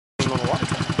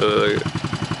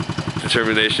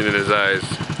Determination in his eyes.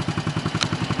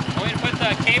 Want me to put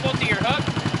the cable to your hook?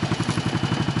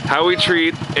 How we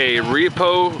treat a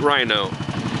repo rhino.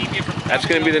 That's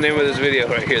going to be the name of this video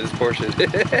right here, this portion.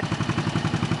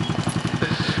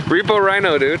 Repo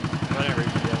rhino, dude.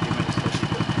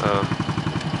 Oh.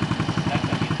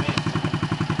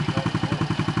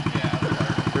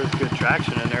 There's good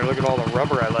traction in there. Look at all the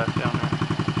rubber I left down there.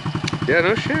 Yeah,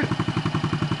 no shit.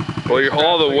 Well,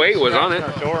 all the weight was on it.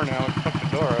 Door now. Fuck the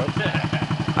door up.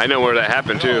 I know where that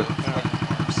happened too.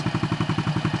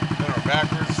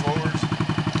 Backwards, forwards.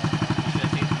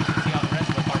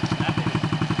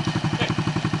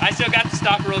 I still got the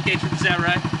stock roll cage from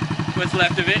Samurai. What's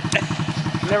left of it?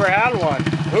 Never had one.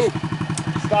 Who?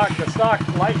 The stock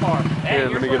light bar. Hey, yeah,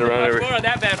 let me get around more on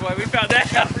that bad boy. We found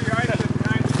that out.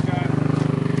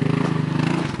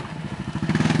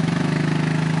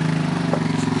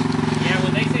 Yeah,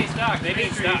 when they say stock, they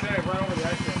mean stock.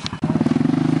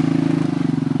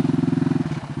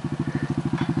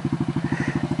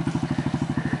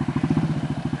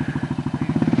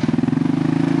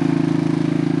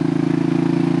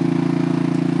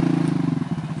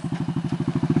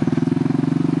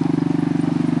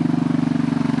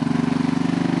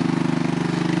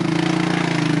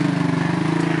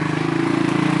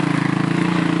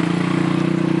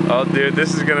 Oh, dude,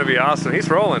 this is gonna be awesome. He's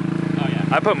rolling. Oh yeah.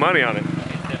 I put money on it.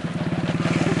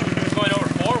 It's going over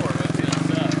forward.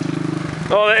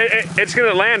 Oh, it's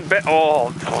gonna land.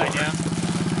 Upside down.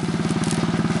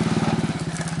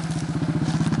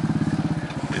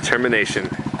 Determination.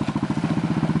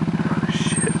 Oh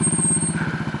shit.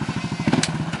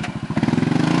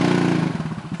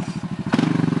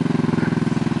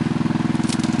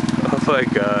 Oh my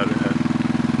god.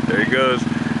 There he goes.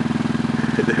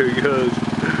 There he goes.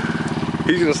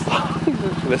 He's gonna slide. He's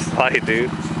gonna slide, dude.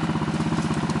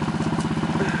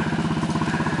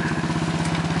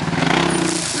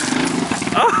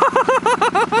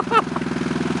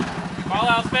 Call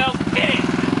out spells. Hit it.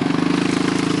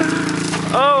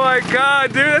 Oh my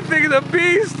god, dude, that thing is a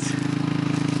beast.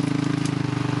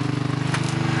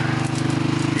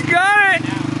 You got it.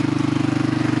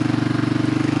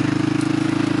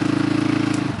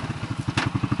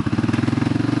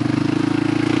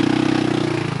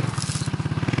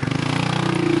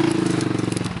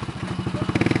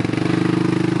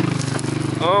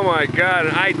 Oh my god,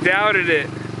 and I doubted it.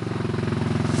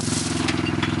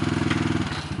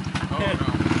 Oh no.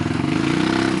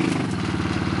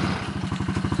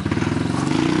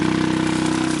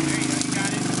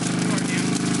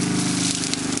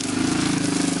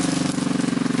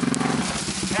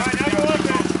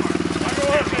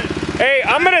 Hey,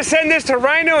 I'm gonna send this to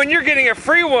Rhino and you're getting a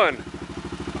free one.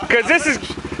 Cause this is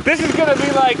gonna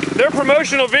be like their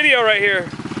promotional video right here.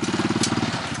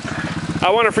 I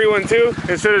want a free one too.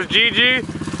 And so does Gigi,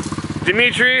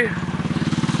 Dimitri. Dude,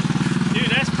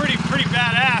 that's pretty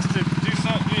badass to do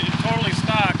something totally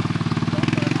stock.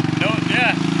 No,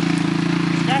 yeah.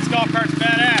 That golf cart's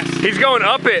badass. He's going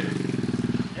up it.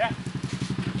 Yeah.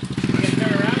 You gonna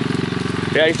turn around?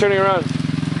 Yeah, he's turning around.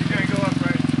 He's gonna go up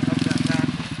right up that path.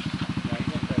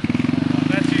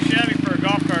 That's too shabby for a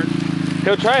golf cart.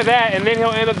 He'll try that and then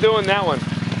he'll end up doing that one.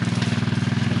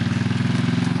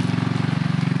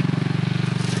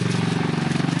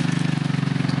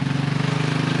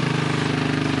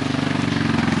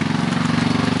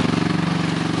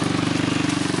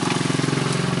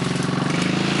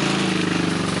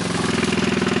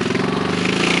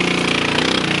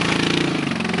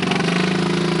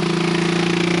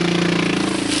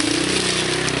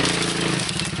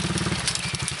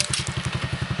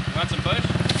 Want some bush?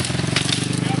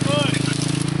 Yeah, bush.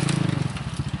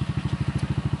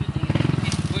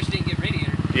 Bush didn't get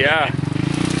radiator. Yeah.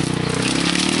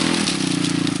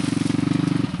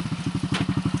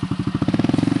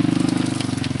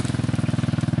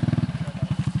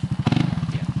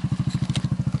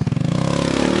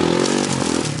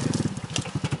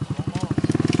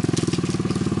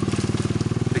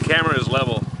 The camera is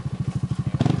level.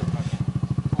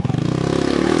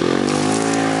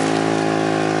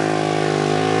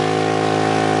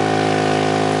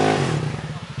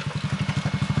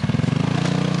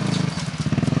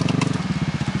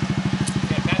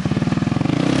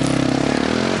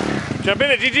 Jump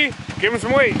in it, Gigi. Give him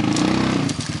some weight.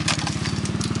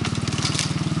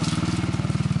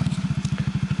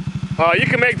 Oh, you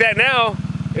can make that now.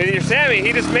 And your Sammy,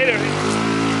 he just made it.